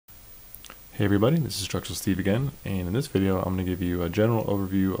Hey everybody, this is Structural Steve again, and in this video I'm going to give you a general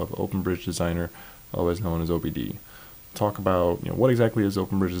overview of OpenBridge Designer, otherwise known as OBD. Talk about what exactly is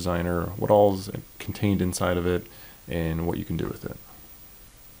OpenBridge Designer, what all is contained inside of it, and what you can do with it.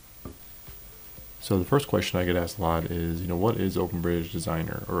 So the first question I get asked a lot is, what is OpenBridge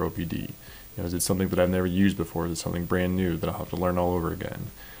Designer, or OBD? Is it something that I've never used before? Is it something brand new that I'll have to learn all over again?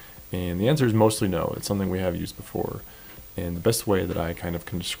 And the answer is mostly no. It's something we have used before. And the best way that I kind of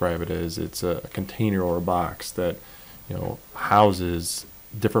can describe it is it's a container or a box that houses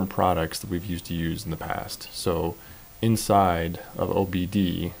different products that we've used to use in the past. So inside of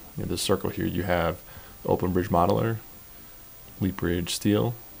OBD, this circle here, you have OpenBridge Modeler, LeapBridge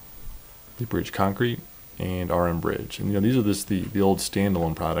Steel, LeapBridge Concrete, and RMBridge. And these are just the old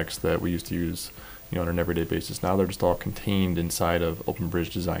standalone products that we used to use on an everyday basis. Now they're just all contained inside of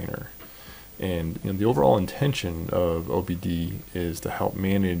OpenBridge Designer. And the overall intention of OBD is to help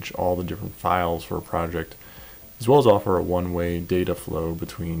manage all the different files for a project, as well as offer a one-way data flow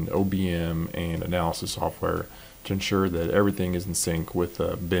between OBM and analysis software to ensure that everything is in sync with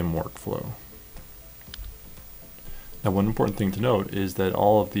Bim Workflow. Now, one important thing to note is that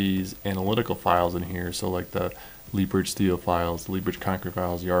all of these analytical files in here, so like the LeapBridge Steel files, the LeapBridge Concrete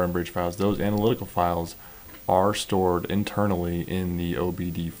files, the RMBridge files, those analytical files are stored internally in the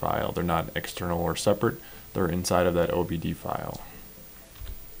OBD file. They're not external or separate. They're inside of that OBD file.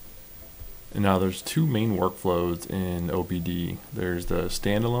 And now there's two main workflows in OBD. There's the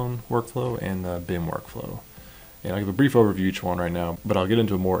Standalone Workflow and the Bim Workflow. And I'll give a brief overview of each one right now, but I'll get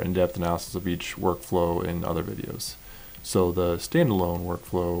into a more in-depth analysis of each workflow in other videos. So the Standalone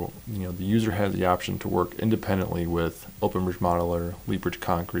Workflow, the user has the option to work independently with OpenBridge Modeler, LeapBridge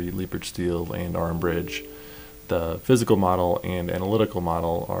Concrete, LeapBridge Steel, and RMBridge. The physical model and analytical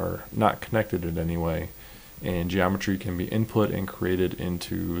model are not connected in any way, and geometry can be input and created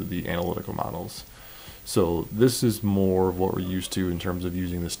into the analytical models. So this is more of what we're used to in terms of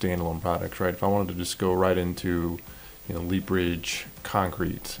using the standalone products, right? If I wanted to just go right into LeapBridge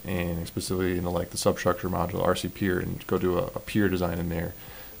Concrete and specifically like the substructure module RC Pier and go do a pier design in there,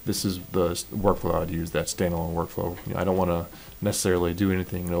 this is the workflow I'd use, that standalone workflow. I don't want to necessarily do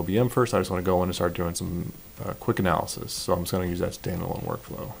anything in OBM first. I just want to go in and start doing some quick analysis. So I'm just going to use that standalone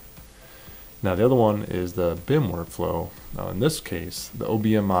workflow. Now the other one is the Bim workflow. In this case, the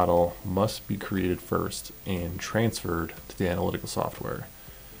OBM model must be created first and transferred to the analytical software.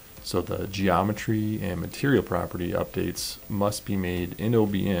 So the geometry and material property updates must be made in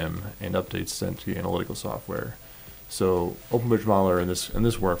OBM and updates sent to the analytical software. So OpenBridge Modeler in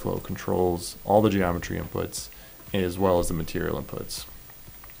this workflow controls all the geometry inputs as well as the material inputs.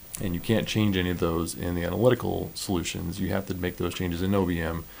 And you can't change any of those in the analytical solutions. You have to make those changes in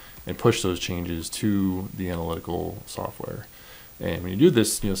OBM and push those changes to the analytical software. And when you do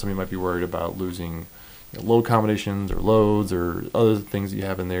this, somebody might be worried about losing load combinations or loads or other things that you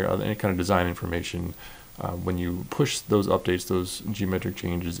have in there, any kind of design information. When you push those updates, those geometric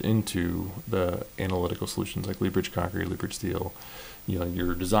changes into the analytical solutions like LeapBridge Concrete, LeapBridge Steel,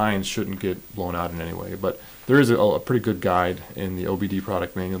 your designs shouldn't get blown out in any way. But there is a pretty good guide in the OBD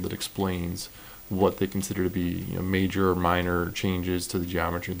product manual that explains what they consider to be major or minor changes to the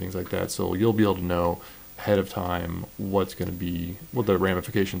geometry and things like that. So you'll be able to know ahead of time what the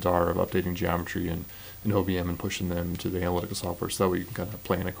ramifications are of updating geometry in OBM and pushing them to the analytical software so that way you can kind of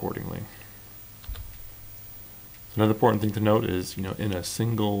plan accordingly. Another important thing to note is, in a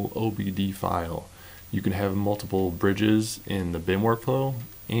single OBD file, you can have multiple bridges in the Bim workflow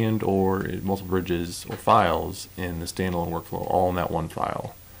and or multiple bridges or files in the standalone workflow, all in that one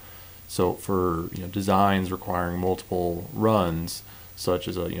file. So for designs requiring multiple runs, such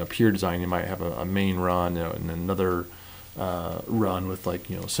as a pier design, you might have a main run and another run with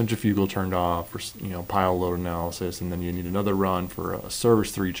centrifugal turned off or pile load analysis, and then you need another run for a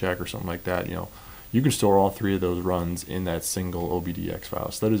service 3 check or something like that. You can store all three of those runs in that single OBDX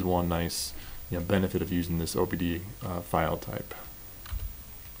file. So that is one nice benefit of using this OBD file type.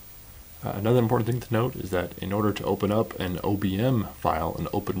 Another important thing to note is that in order to open up an OBM file, an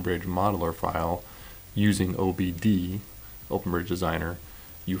OpenBridge Modeler file, using OBD, OpenBridge Designer,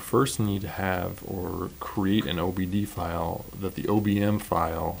 you first need to have or create an OBD file that the OBM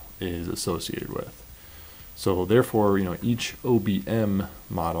file is associated with. So therefore, each OBM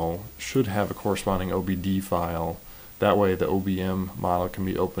model should have a corresponding OBD file. That way the OBM model can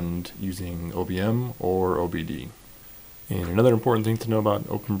be opened using OBM or OBD. And another important thing to know about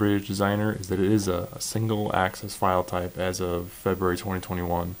OpenBridge Designer is that it is a single access file type as of February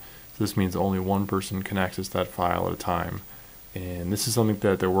 2021. So this means only one person can access that file at a time. And this is something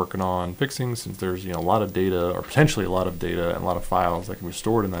that they're working on fixing, since there's a lot of data, or potentially a lot of data and a lot of files that can be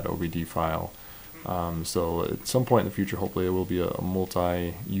stored in that OBD file. So at some point in the future, hopefully it will be a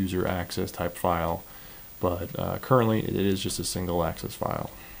multi-user access type file, but currently it is just a single access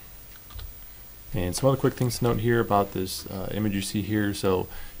file. And some other quick things to note here about this image you see here. So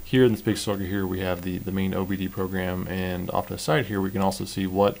here in this big circle here, we have the main OBD program, and off to the side here we can also see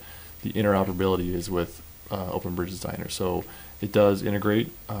what the interoperability is with OpenBridge Designer. So it does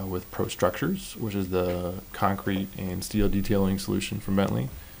integrate with Pro Structures, which is the concrete and steel detailing solution from Bentley.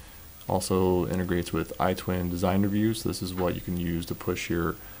 Also integrates with iTwin Design Review, so this is what you can use to push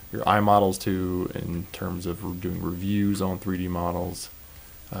your iModels to in terms of doing reviews on 3D models.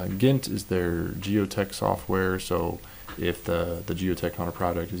 Gint is their geotech software, so if the geotech on a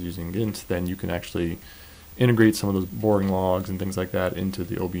project is using Gint, then you can actually integrate some of those boring logs and things like that into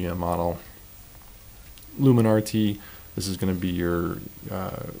the OBM model. LumenRT, this is going to be your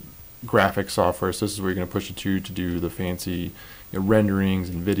graphic software, so this is where you're going to push it to do the fancy renderings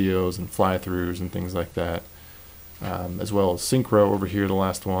and videos and fly-throughs and things like that. As well as Synchro over here, the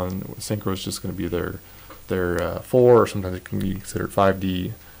last one. Synchro is just going to be their 4, or sometimes it can be considered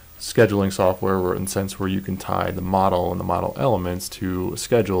 5D scheduling software, where in the sense where you can tie the model and the model elements to a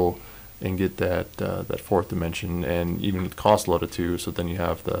schedule and get that 4th dimension, and even cost loaded too, so then you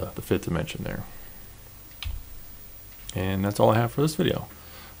have the 5th dimension there. And that's all I have for this video.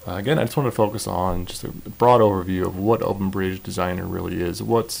 Again, I just want to focus on just a broad overview of what OpenBridge Designer really is,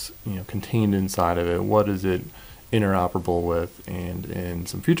 what's contained inside of it, what is it interoperable with, and in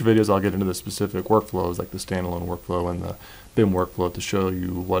some future videos I'll get into the specific workflows like the Standalone Workflow and the Bim Workflow to show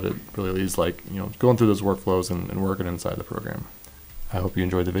you what it really is like, going through those workflows and working inside the program. I hope you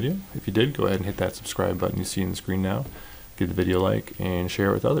enjoyed the video. If you did, go ahead and hit that subscribe button you see on the screen now. Give the video a like and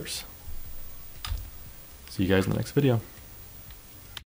share it with others. See you guys in the next video.